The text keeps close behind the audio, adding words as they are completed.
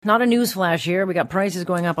Not a newsflash here. We got prices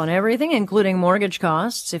going up on everything, including mortgage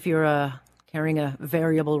costs if you're carrying a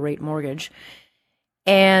variable rate mortgage.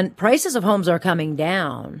 And prices of homes are coming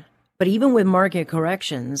down. But even with market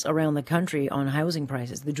corrections around the country on housing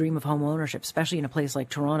prices, the dream of home ownership, especially in a place like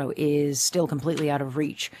Toronto, is still completely out of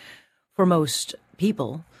reach for most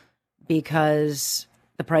people because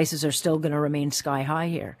the prices are still going to remain sky high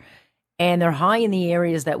here. And they're high in the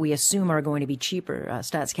areas that we assume are going to be cheaper.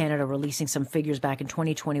 Stats Canada releasing some figures back in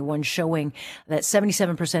 2021 showing that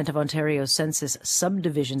 77% of Ontario's census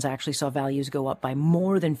subdivisions actually saw values go up by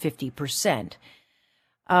more than 50%.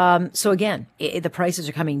 So again, the prices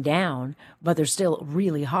are coming down, but they're still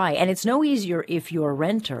really high. And it's no easier if you're a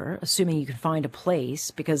renter, assuming you can find a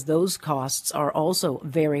place, because those costs are also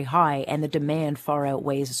very high and the demand far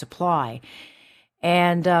outweighs the supply.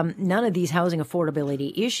 And none of these housing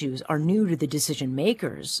affordability issues are new to the decision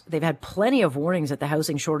makers. They've had plenty of warnings that the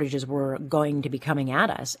housing shortages were going to be coming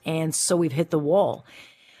at us. And so we've hit the wall.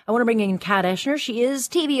 I want to bring in Kat Eschner. She is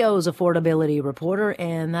TVO's affordability reporter,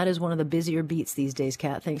 and that is one of the busier beats these days.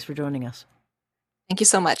 Kat, thanks for joining us. Thank you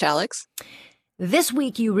so much, Alex. This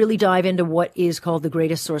week, you really dive into what is called the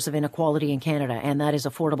greatest source of inequality in Canada, and that is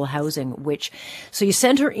affordable housing, so you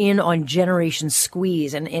center in on Generation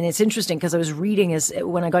Squeeze. And it's interesting because I was reading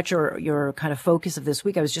when I got your kind of focus of this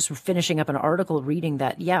week, I was just finishing up an article reading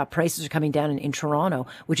that, prices are coming down in Toronto,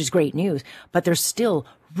 which is great news, but they're still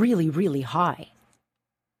really, really high.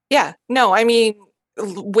 Yeah, no, I mean,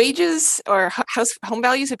 wages or home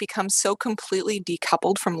values have become so completely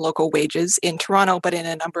decoupled from local wages in Toronto, but in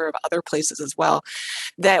a number of other places as well,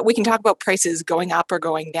 that we can talk about prices going up or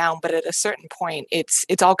going down, but at a certain point, it's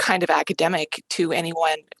all kind of academic to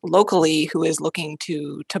anyone locally who is looking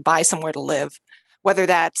to buy somewhere to live, whether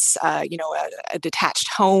that's a detached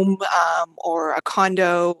home or a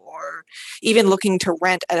condo, or even looking to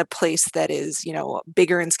rent at a place that is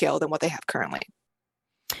bigger in scale than what they have currently.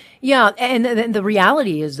 Yeah, and the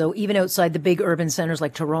reality is, though, even outside the big urban centers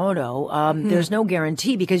like Toronto, there's no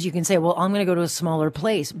guarantee, because you can say, well, I'm going to go to a smaller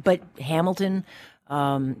place, but Hamilton,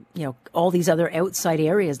 all these other outside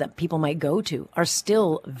areas that people might go to are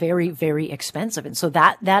still very, very expensive. And so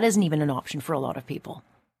that isn't even an option for a lot of people.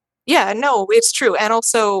 Yeah, no, it's true. And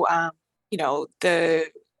also, the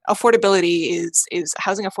affordability is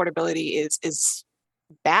housing affordability is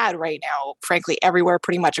bad right now, frankly, everywhere,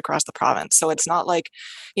 pretty much across the province. So it's not like,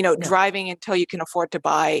 No. driving until you can afford to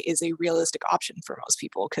buy is a realistic option for most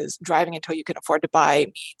people, because driving until you can afford to buy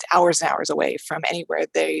means hours and hours away from anywhere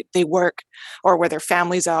they work or where their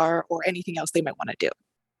families are or anything else they might want to do.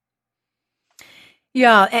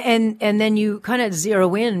 Yeah, and then you kind of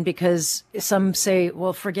zero in, because some say,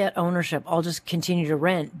 well, forget ownership, I'll just continue to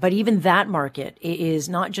rent. But even that market is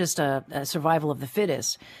not just a survival of the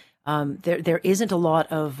fittest. There isn't a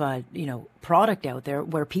lot of product out there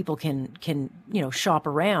where people can shop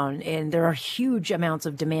around, and there are huge amounts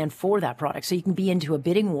of demand for that product. So you can be into a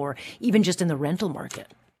bidding war, even just in the rental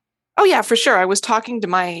market. Oh yeah, for sure. I was talking to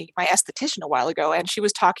my esthetician a while ago, and she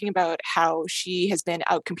was talking about how she has been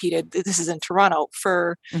outcompeted. This is in Toronto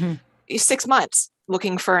for 6 months,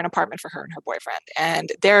 looking for an apartment for her and her boyfriend.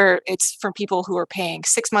 And it's for people who are paying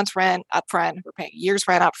 6 months rent upfront, who are paying years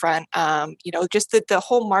rent upfront. Just the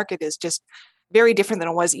whole market is just very different than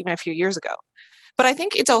it was even a few years ago. But I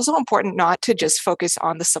think it's also important not to just focus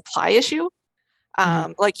on the supply issue.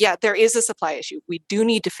 There is a supply issue. We do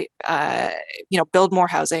need to, build more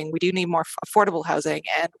housing. We do need more affordable housing.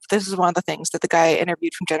 And this is one of the things that the guy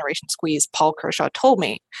interviewed from Generation Squeeze, Paul Kershaw, told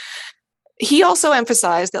me. He also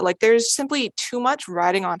emphasized that there's simply too much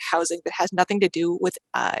riding on housing that has nothing to do with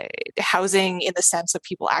housing in the sense of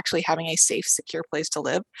people actually having a safe, secure place to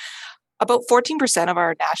live. About 14% of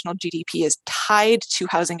our national GDP is tied to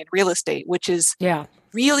housing and real estate, which is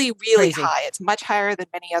really, really Crazy. high. It's much higher than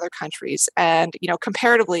many other countries. And,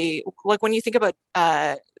 comparatively, when you think about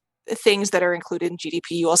things that are included in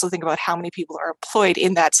GDP, you also think about how many people are employed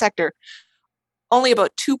in that sector. Only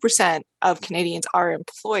about 2% of Canadians are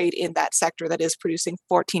employed in that sector that is producing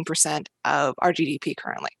 14% of our GDP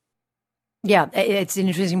currently. Yeah, it's an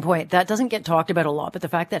interesting point. That doesn't get talked about a lot, but the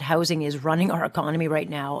fact that housing is running our economy right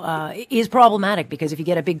now is problematic, because if you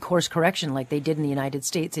get a big course correction like they did in the United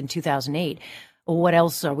States in 2008, what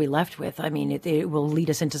else are we left with? I mean, it will lead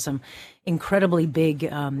us into some incredibly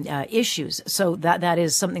big issues. So that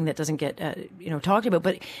is something that doesn't get talked about.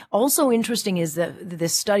 But also interesting is that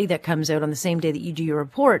this study that comes out on the same day that you do your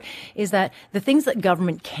report is that the things that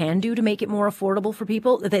government can do to make it more affordable for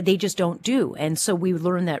people, that they just don't do. And so we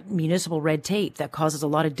learned that municipal red tape that causes a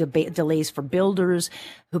lot of delays for builders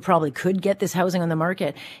who probably could get this housing on the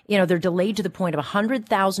market. They're delayed to the point of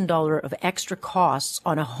 $100,000 of extra costs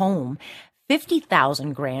on a home.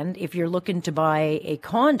 50,000 grand if you're looking to buy a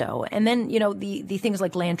condo. And then, the things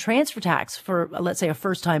like land transfer tax for, let's say, a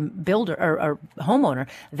first time builder or homeowner,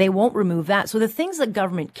 they won't remove that. So the things that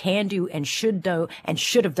government can do and should do and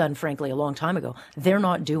should have done, frankly, a long time ago, they're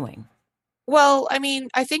not doing. Well, I mean,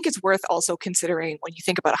 I think it's worth also considering when you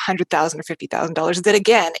think about $100,000 or $50,000 that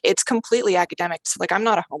again, it's completely academic. So, like, I'm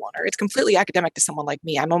not a homeowner. It's completely academic to someone like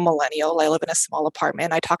me. I'm a millennial. I live in a small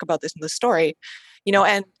apartment. I talk about this in the story,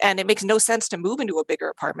 and it makes no sense to move into a bigger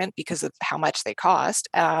apartment because of how much they cost.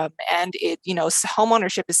 And home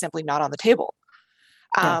ownership is simply not on the table.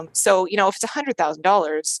 Yeah. So, if it's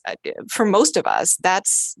 $100,000 for most of us,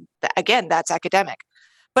 that's academic.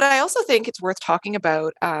 But I also think it's worth talking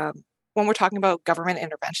about when we're talking about government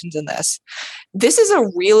interventions in this. This is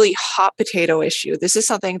a really hot potato issue. This is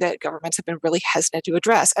something that governments have been really hesitant to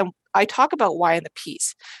address. And I talk about why in the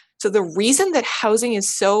piece. So the reason that housing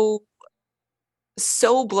is so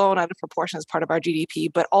blown out of proportion as part of our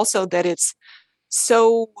GDP, but also that it's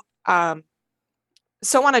so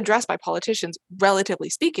unaddressed by politicians, relatively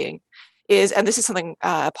speaking, and this is something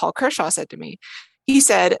Paul Kershaw said to me. He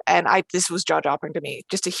said, and this was jaw-dropping to me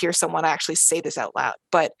just to hear someone actually say this out loud.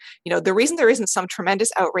 But the reason there isn't some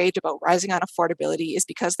tremendous outrage about rising unaffordability is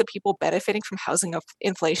because the people benefiting from housing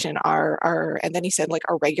inflation are, and then he said, like,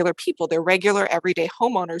 are regular people. They're regular, everyday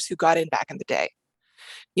homeowners who got in back in the day.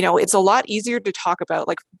 It's a lot easier to talk about,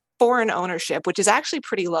 like, foreign ownership, which is actually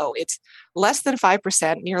pretty low. It's less than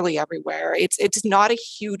 5% nearly everywhere. It's not a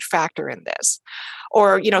huge factor in this,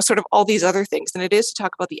 or sort of all these other things, than it is to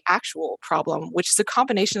talk about the actual problem, which is a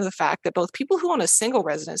combination of the fact that both people who own a single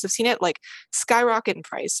residence have seen it like skyrocket in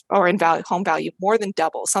price or in value, home value, more than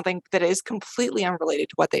double, something that is completely unrelated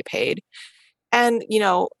to what they paid. And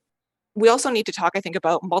we also need to talk, I think,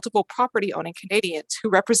 about multiple property owning Canadians who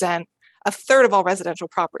represent a third of all residential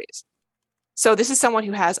properties. So this is someone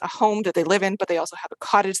who has a home that they live in, but they also have a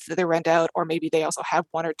cottage that they rent out, or maybe they also have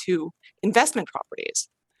one or two investment properties.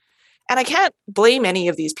 And I can't blame any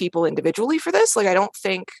of these people individually for this. Like, I don't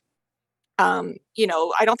think, I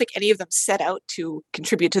don't think any of them set out to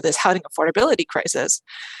contribute to this housing affordability crisis.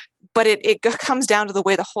 But it comes down to the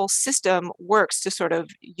way the whole system works to sort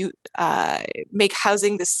of make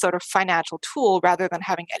housing this sort of financial tool rather than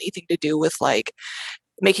having anything to do with, like,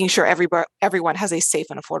 making sure everyone has a safe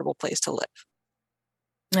and affordable place to live.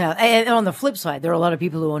 Yeah, and on the flip side, there are a lot of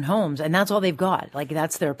people who own homes, and that's all they've got. Like,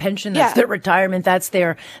 that's their pension, that's their retirement, that's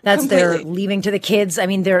their leaving to the kids. I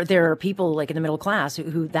mean, there are people like in the middle class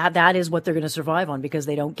who that is what they're going to survive on, because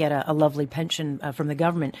they don't get a lovely pension from the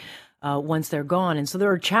government once they're gone. And so there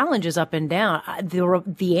are challenges up and down.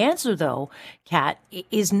 The answer, though, Kat,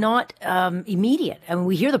 is not immediate. I mean,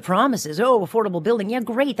 we hear the promises. Oh, affordable building. Yeah,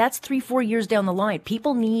 great. That's 3-4 years down the line.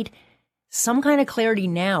 People need some kind of clarity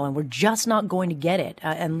now, and we're just not going to get it.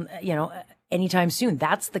 Anytime soon.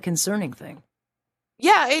 That's the concerning thing.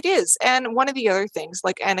 Yeah, it is. And one of the other things,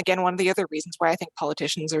 and again, one of the other reasons why I think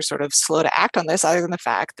politicians are sort of slow to act on this, other than the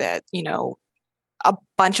fact that, a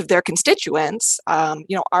bunch of their constituents,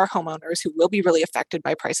 are homeowners who will be really affected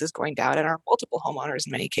by prices going down, and are multiple homeowners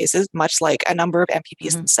in many cases, much like a number of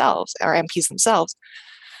MPPs themselves, or MPs themselves.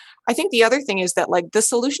 I think the other thing is that, like, the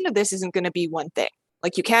solution to this isn't going to be one thing.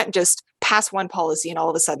 Like, you can't just pass one policy and all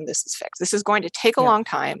of a sudden this is fixed. This is going to take a long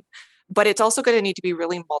time, but it's also going to need to be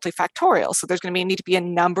really multifactorial. So there's going to need to be a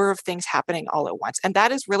number of things happening all at once. And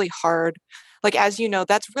that is really hard. Like, as you know,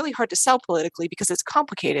 that's really hard to sell politically because it's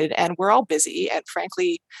complicated and we're all busy. And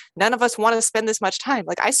frankly, none of us want to spend this much time.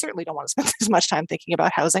 Like, I certainly don't want to spend this much time thinking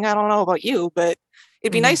about housing. I don't know about you, but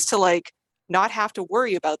it'd be nice to, like, not have to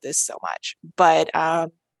worry about this so much. But,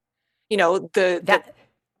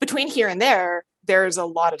 between here and there's a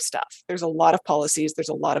lot of stuff. There's a lot of policies. There's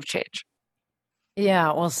a lot of change.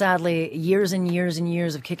 Yeah, well, sadly, years and years and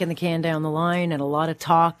years of kicking the can down the line and a lot of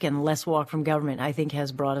talk and less walk from government, I think,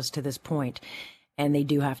 has brought us to this point. And they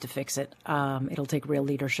do have to fix it. It'll take real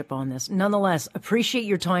leadership on this. Nonetheless, appreciate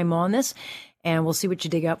your time on this, and we'll see what you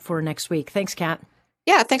dig up for next week. Thanks, Kat.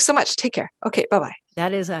 Yeah, thanks so much. Take care. Okay, bye-bye.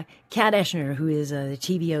 That is Kat Eschner, who is the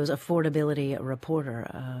TVO's affordability reporter.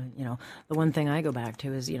 The one thing I go back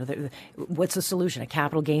to is, what's the solution? A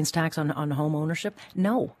capital gains tax on home ownership?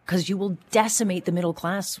 No, because you will decimate the middle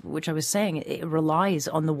class, which I was saying, it relies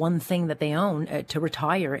on the one thing that they own to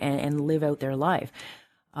retire and live out their life.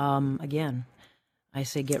 Again, I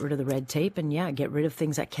say get rid of the red tape and, get rid of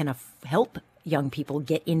things that can help young people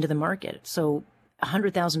get into the market. So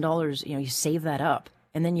 $100,000, you save that up,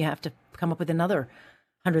 and then you have to come up with another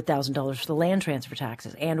 $100,000 for the land transfer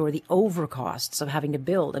taxes and or the overcosts of having to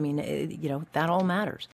build. I mean, that all matters.